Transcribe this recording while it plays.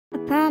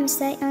promise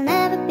that you'll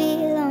never be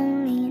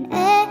lonely.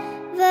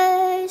 And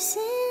ever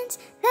since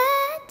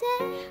that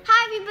day.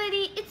 Hi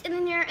everybody, it's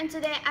Ellen here, and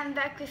today I'm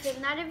back with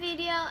another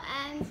video.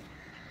 And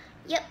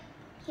yep,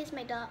 here's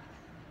my dog.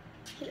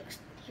 He looks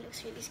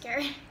really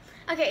scary.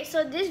 Okay,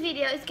 so this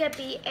video is gonna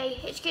be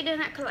a HK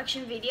Donut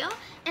collection video,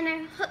 and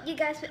I hope you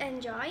guys will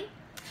enjoy.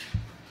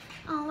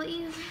 Oh, what are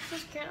you so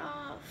scared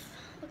of?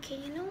 Okay,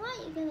 you know what?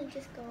 You're gonna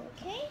just go,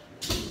 okay?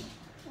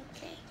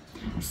 Okay.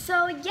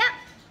 So yep,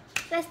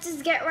 let's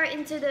just get right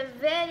into the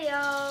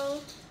video.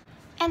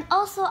 And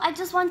also, I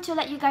just want to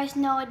let you guys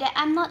know that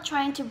I'm not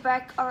trying to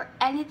brag or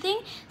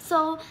anything.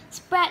 So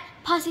spread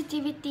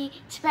positivity,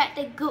 spread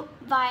the good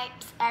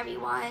vibes,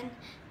 everyone.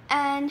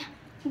 And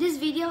this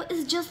video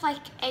is just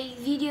like a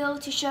video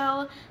to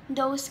show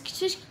those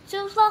squishy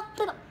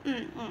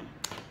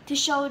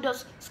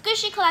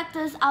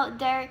collectors out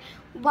there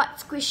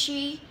what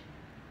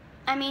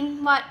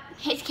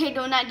HK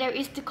Donut there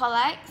is to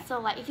collect. So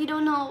like if you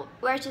don't know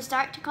where to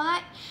start to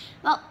collect,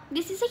 well,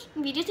 this is a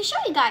video to show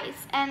you guys.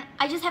 And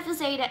I just have to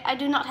say that I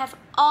do not have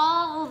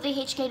all the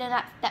HK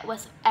Donut that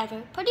was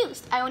ever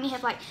produced. I only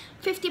have like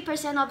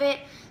 50% of it.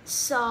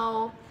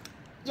 So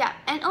yeah,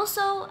 and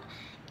also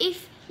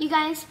if you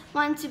guys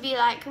want to be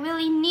like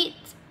really neat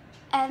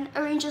and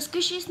arrange your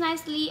squishies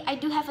nicely, I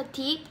do have a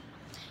tip.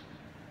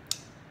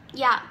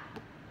 Yeah,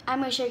 I'm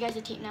gonna show you guys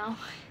a tip now.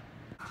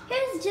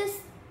 Here's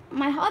just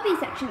my hobby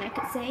section, I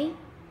could say,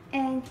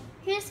 and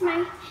here's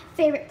my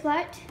favorite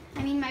part,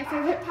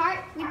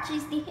 which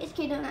is the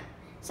HK Donut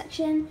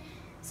section.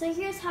 So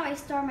here's how I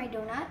store my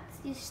donuts.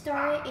 You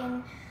store it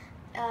in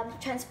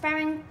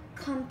transparent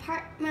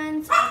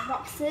compartments or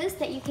boxes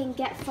that you can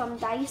get from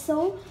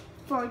Daiso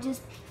for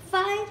just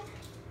 5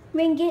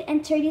 ringgit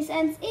and 30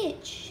 cents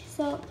each.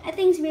 So I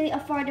think it's really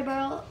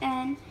affordable,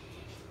 and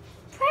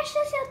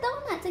precious your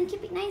donuts and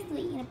keep it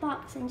nicely in a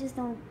box and just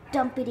don't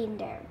dump it in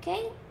there,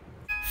 okay?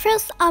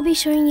 First, I'll be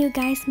showing you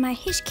guys my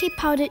HK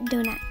powdered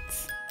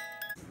donuts.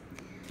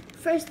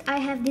 First, I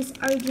have this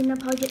original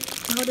powdered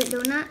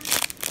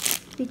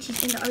donut, which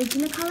is in the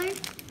original color.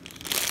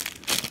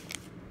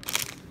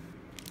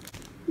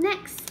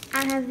 Next,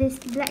 I have this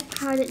black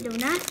powdered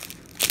donut.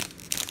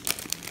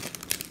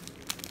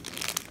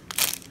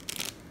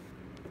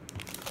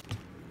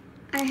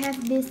 I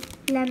have this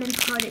lemon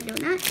powdered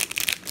donut,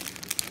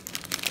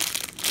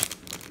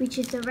 which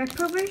is the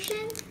repro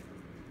version.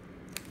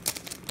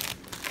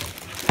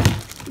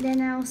 Then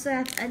I also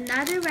have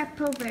another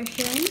repro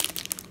version,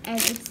 and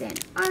it's an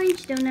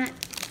orange donut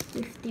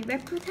with the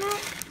repro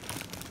tag.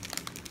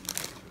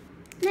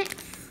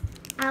 Next,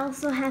 I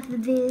also have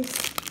this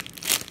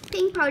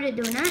pink powdered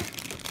donut,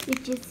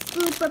 which is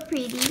super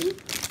pretty.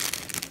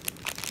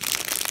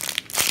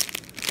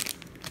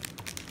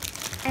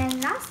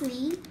 And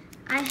lastly,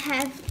 I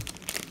have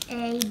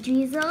a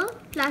drizzle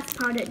plus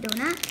powdered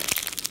donut.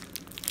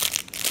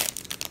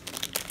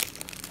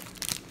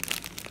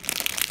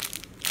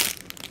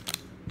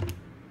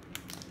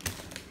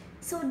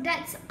 So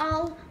that's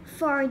all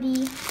for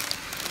the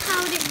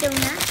powdered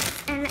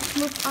donuts, and let's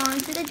move on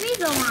to the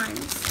drizzle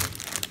ones.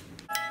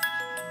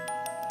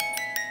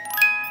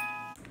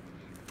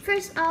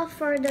 First off,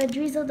 for the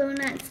drizzle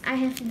donuts, I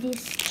have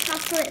this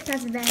chocolate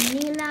plus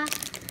vanilla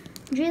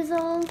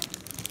drizzle.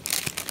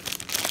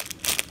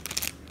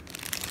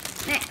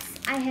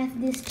 Next, I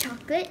have this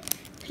chocolate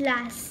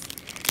plus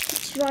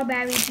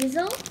strawberry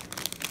drizzle.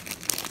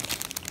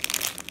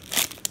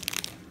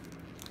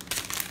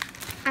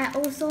 I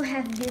also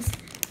have this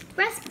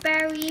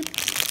raspberry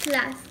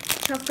plus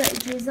chocolate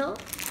drizzle,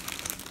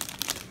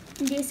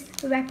 this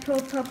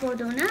repro purple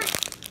donut,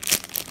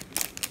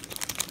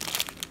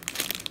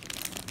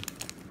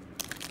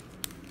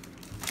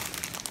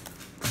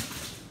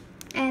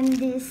 and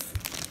this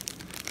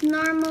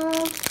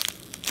normal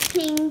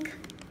pink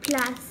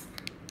plus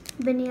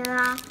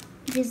vanilla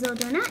drizzle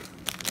donut.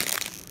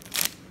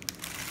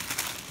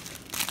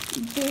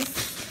 This,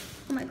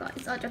 oh my god,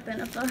 it's all dropping on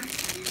the floor.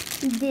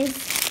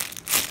 This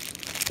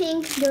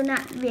pink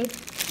donut with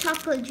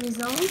chocolate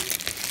drizzle,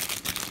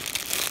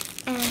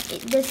 and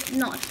it does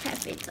not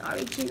have its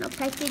original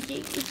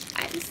packaging, which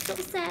I'm so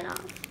sad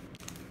of.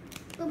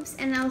 Oops,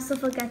 and I also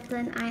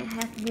forgotten I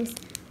have this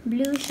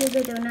blue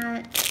sugar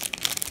donut,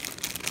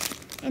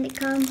 and it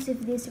comes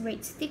with this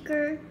red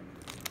sticker,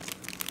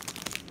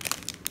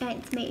 and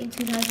it's made in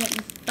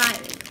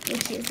 2005,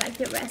 which is like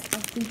the rest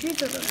of the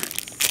drizzle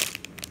donuts.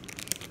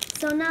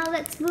 So now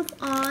let's move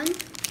on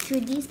to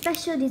the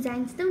special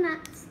designs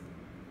donuts.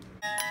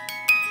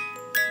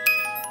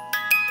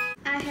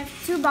 I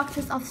have 2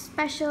 boxes of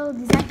special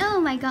design,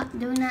 oh my god,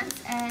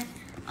 donuts, and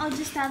I'll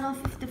just start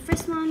off with the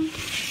first one.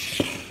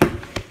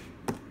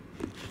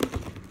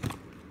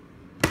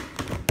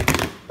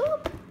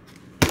 Oop.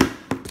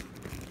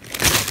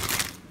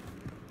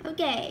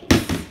 Okay,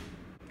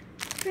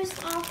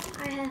 first off,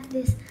 I have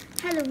this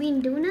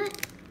Halloween donut,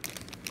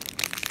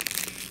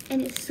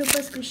 and it's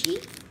super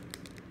squishy.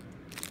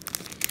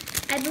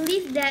 I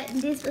believe that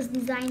this was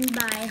designed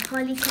by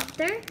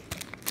Helicopter,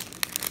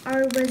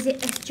 or was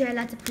it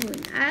Estrella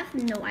Tapoon? I have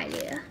no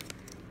idea.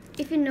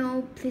 If you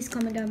know, please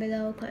comment down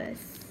below,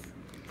 because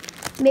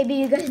maybe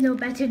you guys know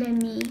better than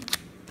me.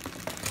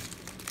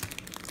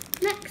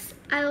 Next,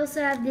 I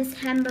also have this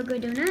hamburger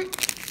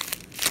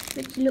donut,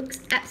 which looks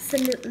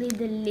absolutely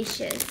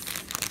delicious.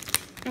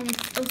 And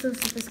it's also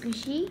super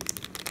squishy.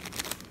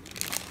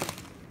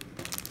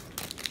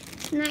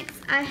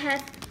 Next, I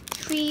have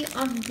 3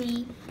 of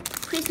the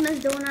Christmas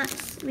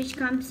donuts, which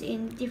comes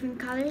in different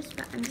colors,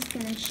 but I'm just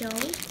gonna show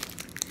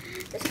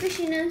the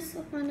squishiness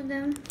of one of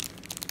them.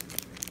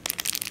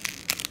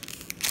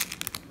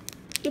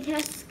 It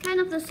has kind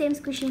of the same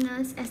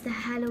squishiness as the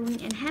Halloween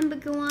and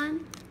hamburger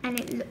one, and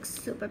it looks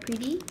super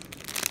pretty.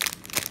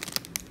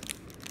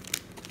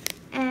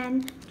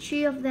 And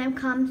 3 of them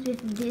comes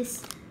with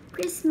this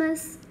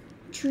Christmas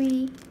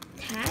tree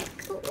tag.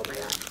 Oh my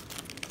god.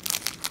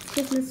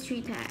 Christmas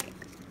tree tag,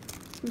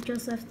 which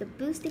also has the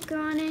blue sticker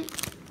on it.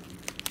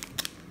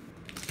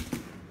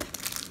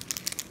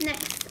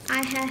 Next,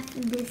 I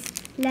have this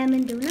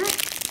lemon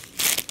donut.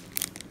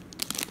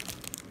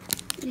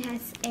 It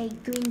has a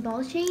green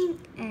ball chain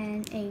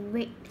and a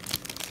red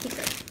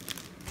sticker.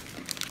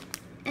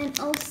 And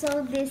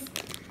also this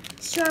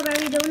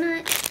strawberry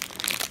donut,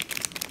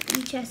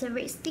 which has a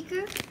red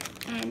sticker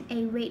and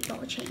a red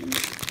ball chain.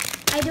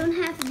 I don't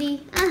have the,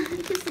 I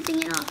keep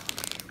slipping it off.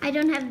 I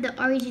don't have the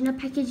original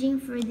packaging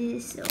for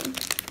this, so.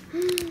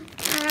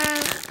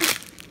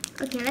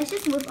 Okay, let's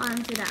just move on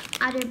to the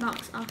other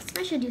box of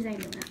special design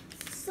donuts.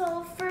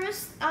 So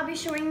first, I'll be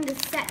showing the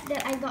set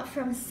that I got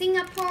from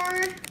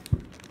Singapore.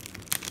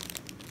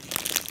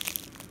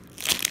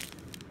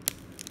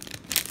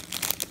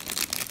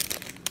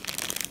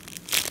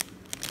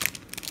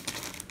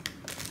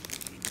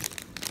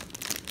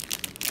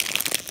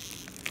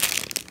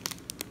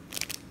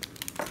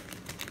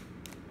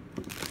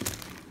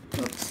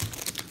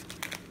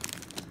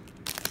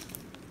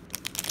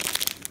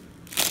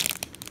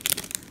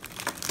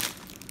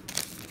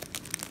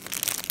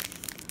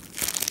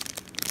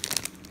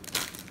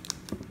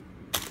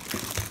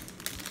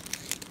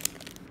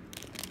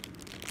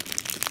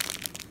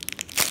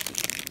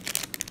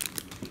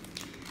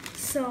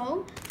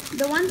 So,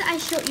 the one that I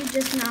showed you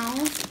just now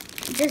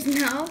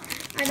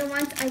are the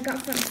ones I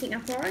got from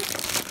Singapore.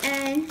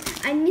 And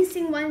I'm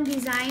missing one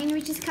design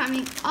which is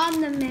coming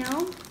on the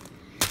mail.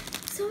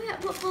 So yeah,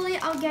 hopefully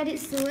I'll get it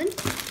soon.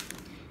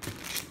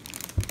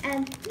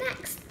 And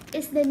next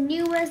is the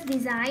newest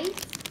design.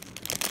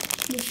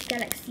 This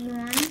galaxy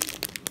one,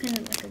 kind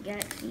of like a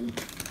galaxy.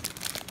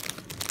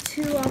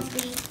 2 of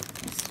the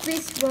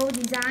Swiss roll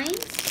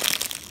designs.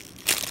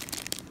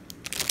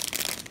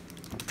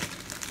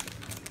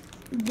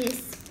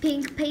 This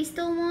pink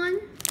pastel one,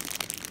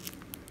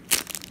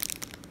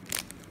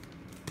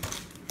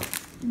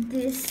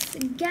 this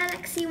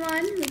galaxy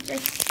one, which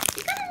it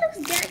kind of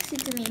looks galaxy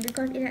to me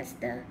because it has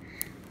the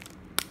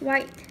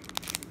white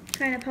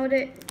kind of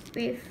powdered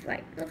with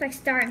looks like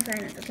star and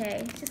planets.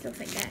 Okay, it just looks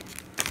like that.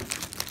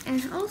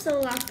 And also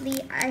lastly,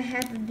 I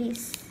have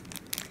this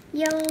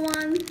yellow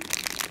one,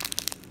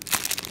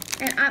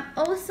 and I'm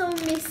also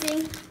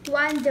missing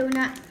one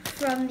donut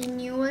from the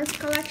newest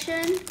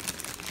collection,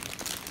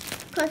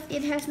 because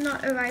it has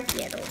not arrived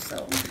yet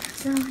also.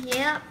 So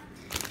yeah.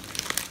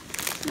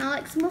 Now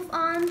let's move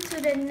on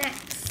to the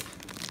next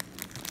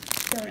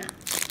donut.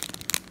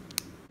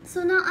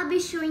 So now I'll be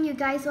showing you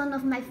guys one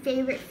of my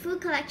favorite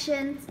food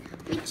collections,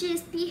 which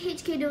is the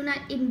HK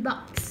Donut in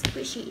box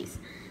squishies.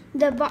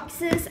 The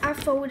boxes are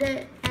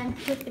folded and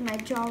put in my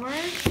drawer,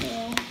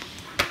 so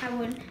I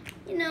won't,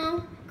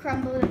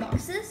 crumble the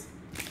boxes.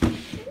 So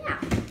yeah.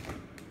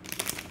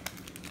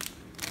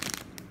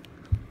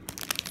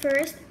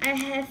 First, I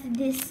have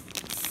this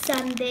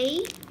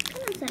sundae.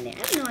 Come on, sundae. I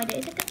have no idea.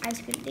 It's like an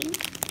ice cream thing,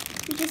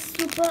 which is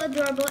super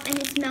adorable and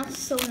it smells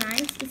so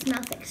nice. It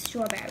smells like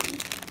strawberry.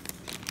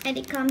 And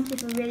it comes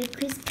with a really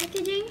crisp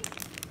packaging.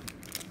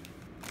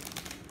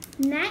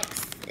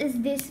 Next is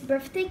this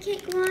birthday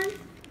cake one.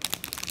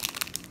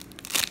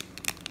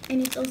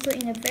 And it's also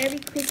in a very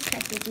crisp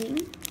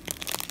packaging.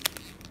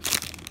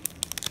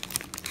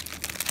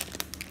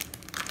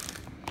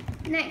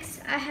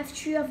 Next, I have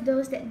 3 of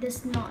those that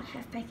does not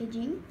have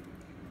packaging.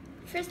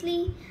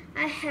 Firstly,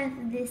 I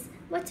have this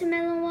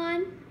watermelon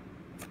one,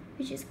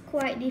 which is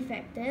quite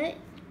defected.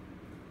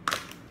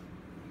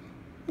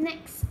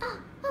 Next, oh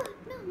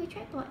no, my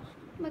tripod.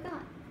 Oh my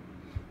god.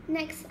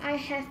 Next, I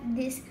have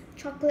this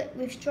chocolate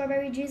with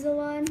strawberry drizzle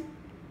one.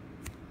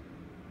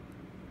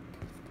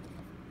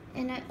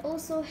 And I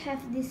also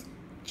have this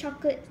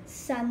chocolate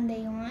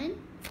sundae one,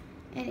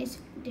 and it's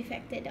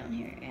defected down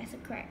here. It has a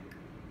crack.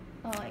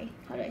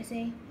 How do I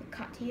say? A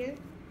cut here.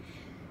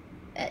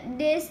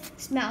 This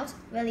smells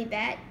really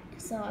bad,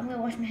 so I'm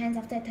gonna wash my hands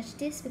after I touch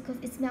this because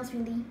it smells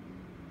really.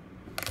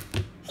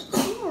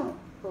 Oh,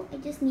 I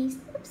just sneezed.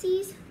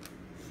 Oopsies.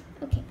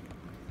 Okay.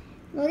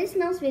 Well, this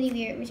smells really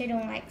weird, which I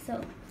don't like.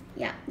 So,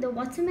 yeah, the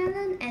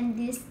watermelon and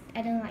this,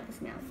 I don't like the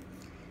smell.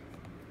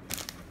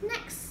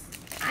 Next,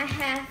 I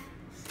have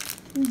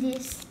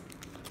this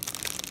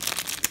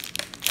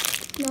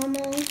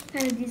normal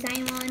kind of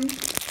design one,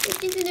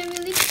 which is in a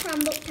really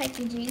crumbled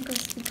packaging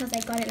because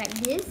I got it like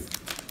this.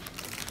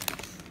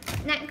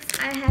 Next,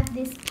 I have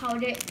this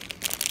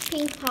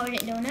pink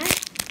powdered donut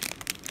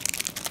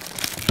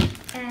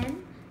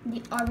and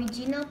the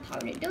original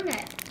powdered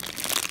donut.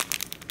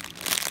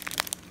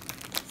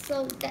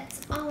 So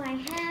that's all I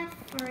have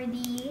for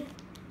the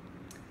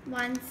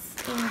ones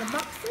in the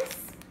boxes.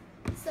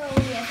 So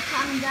we have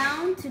come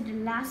down to the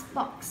last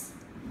box.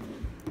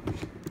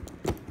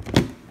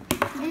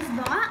 This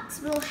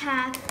box will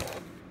have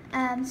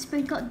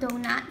sprinkled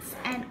donuts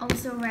and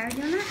also rare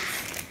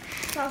donuts.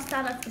 So I'll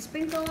start off the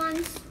sprinkled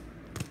ones.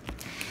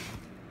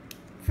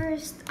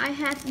 First, I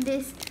have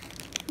this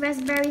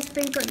raspberry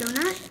sprinkled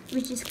donut,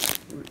 which is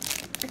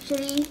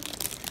actually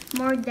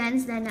more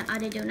dense than the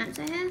other donuts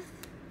I have.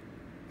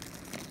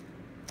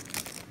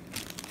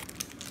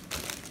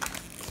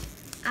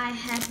 I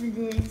have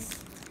this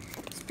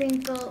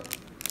sprinkle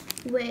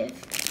with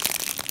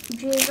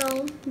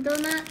drizzle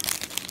donut,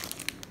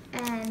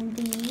 and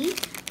the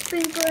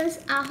sprinklers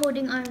are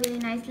holding on really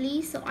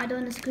nicely, so I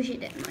don't want to squish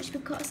it that much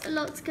because a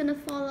lot's gonna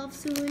fall off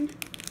soon.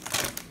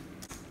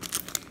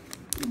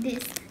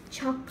 This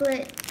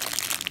chocolate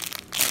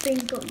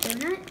sprinkled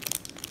donut,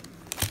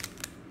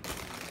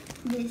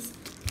 this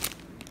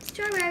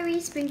strawberry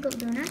sprinkled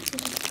donut,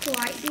 which is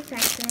quite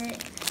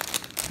defected,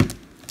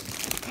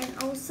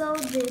 and also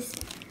this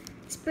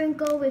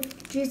sprinkle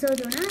with drizzle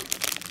donut.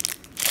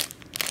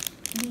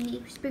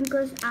 The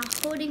sprinkles are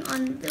holding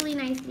on really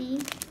nicely,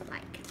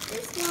 like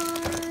this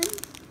one.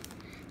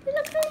 They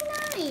look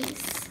really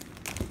nice.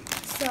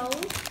 So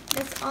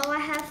that's all I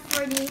have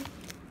for the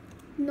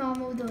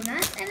normal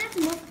donuts, and let's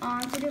move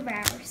on to the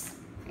rares.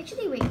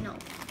 Actually, wait, no,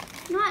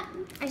 not.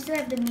 I still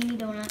have the mini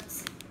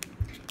donuts.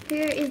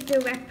 Here is the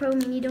Repro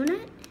mini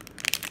donut.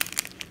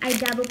 I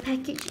double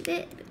packaged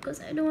it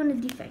because I don't want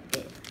to defect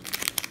it.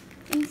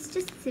 And it's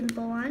just a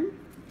simple one.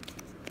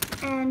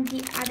 And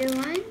the other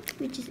one,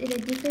 which is in a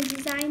different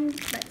design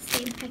but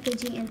same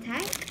packaging and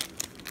tag.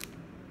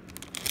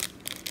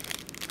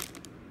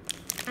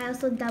 I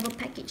also double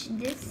packaged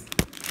this.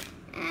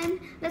 And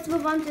let's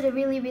move on to the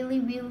really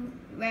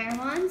rare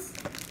ones.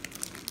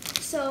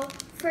 So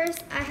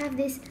first, I have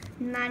this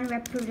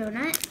non-Repro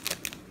donut,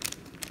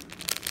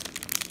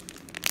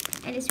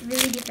 and it's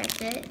really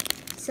defected,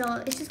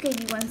 so it's just gonna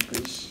be one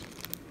squish.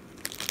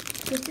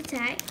 Here's the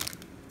tag.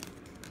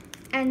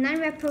 And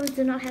non-Repros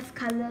do not have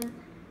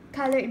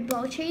colored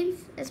ball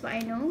chains, that's what I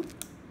know.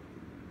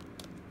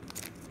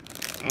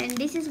 And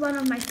this is one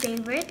of my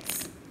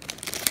favorites.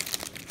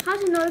 How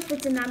to know if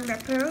it's a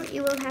non-Repro?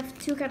 It will have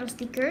two kind of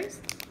stickers,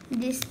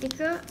 this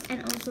sticker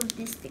and also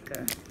this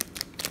sticker.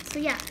 So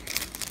yeah,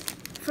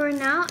 for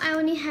now I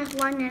only have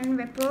one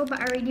non-Repro, but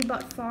I already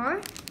bought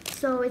 4,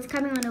 so it's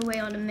coming on the way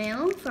on the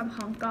mail from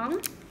Hong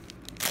Kong.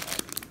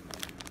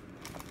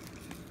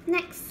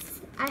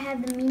 Next, I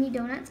have the mini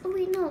donuts. Oh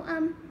wait, no,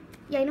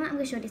 yeah, you know what, I'm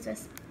gonna show this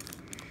first.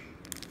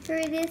 Here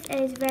it is,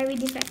 and it's very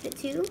defected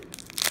too.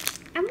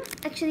 I'm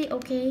actually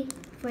okay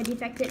for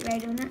defected rare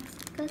donuts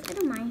because I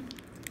don't mind.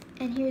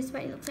 And here's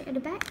what it looks like at the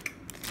back.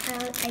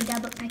 I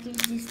double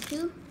packaged this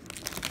too.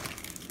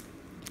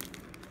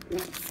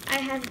 Next, I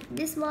have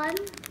this one,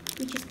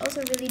 which is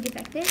also really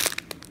defected.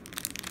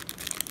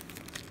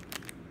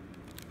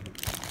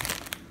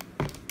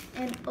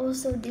 And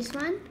also this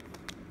one.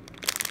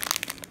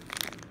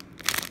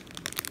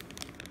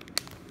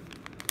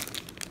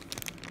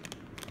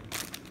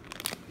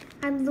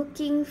 I'm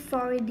looking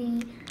for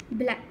the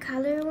black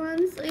color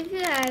ones, so if you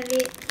have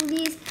it,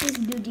 please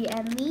do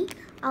DM me.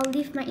 I'll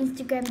leave my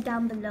Instagram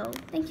down below.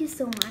 Thank you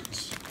so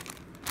much.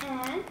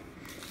 And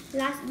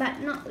last but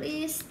not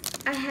least,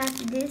 I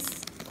have this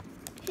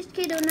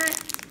HK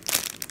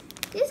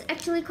donut. This is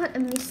actually quite a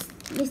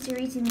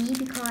mystery to me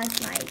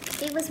because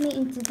like it was made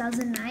in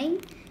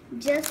 2009,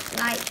 just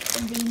like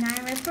the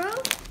non-Repro.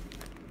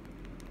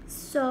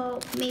 So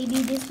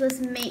maybe this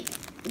was made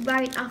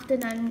right after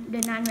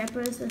the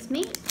non-Repros was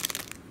made.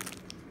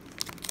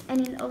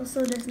 And it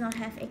also does not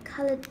have a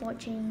colored ball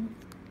chain,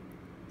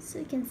 so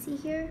you can see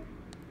here.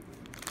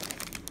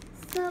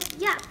 So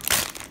yeah,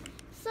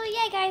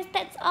 guys,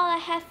 that's all I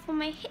have for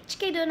my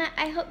HK donut.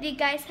 I hope you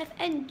guys have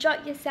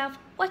enjoyed yourself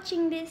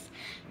watching this,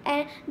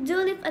 and do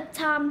leave a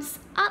thumbs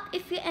up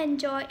if you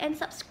enjoy, and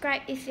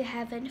subscribe if you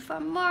haven't for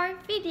more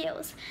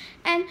videos.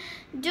 And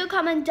do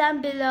comment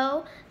down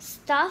below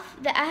stuff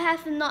that I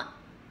have not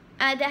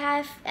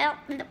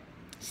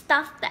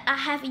stuff that I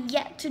have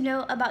yet to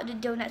know about the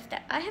donuts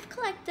that I have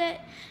collected.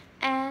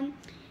 And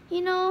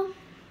you know,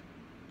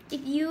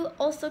 if you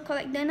also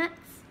collect donuts,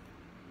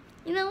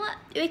 you know what,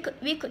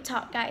 we could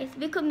talk, guys.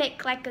 We could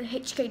make like a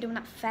HK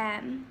donut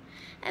fam,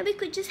 and we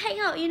could just hang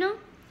out, you know.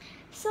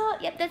 So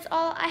yep, that's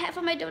all I have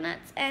for my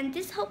donuts, and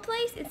this whole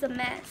place is a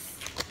mess.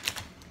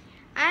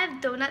 I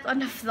have donuts on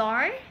the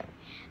floor,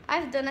 I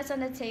have donuts on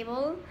the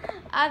table,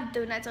 I have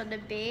donuts on the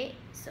bed.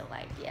 So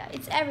like yeah,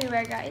 it's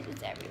everywhere, guys.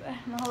 It's everywhere.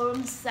 My whole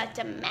room's such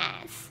a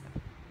mess.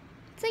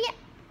 So yeah,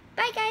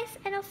 bye guys,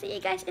 and I'll see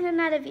you guys in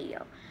another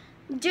video.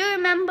 Do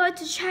remember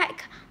to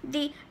check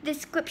the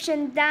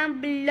description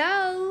down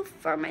below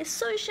for my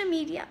social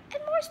media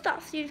and more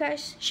stuff you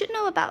guys should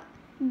know about.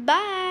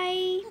 Bye!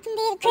 You can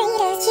be the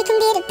greatest, you can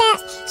be the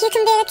best, you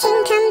can be the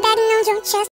king, come back and hold your chest.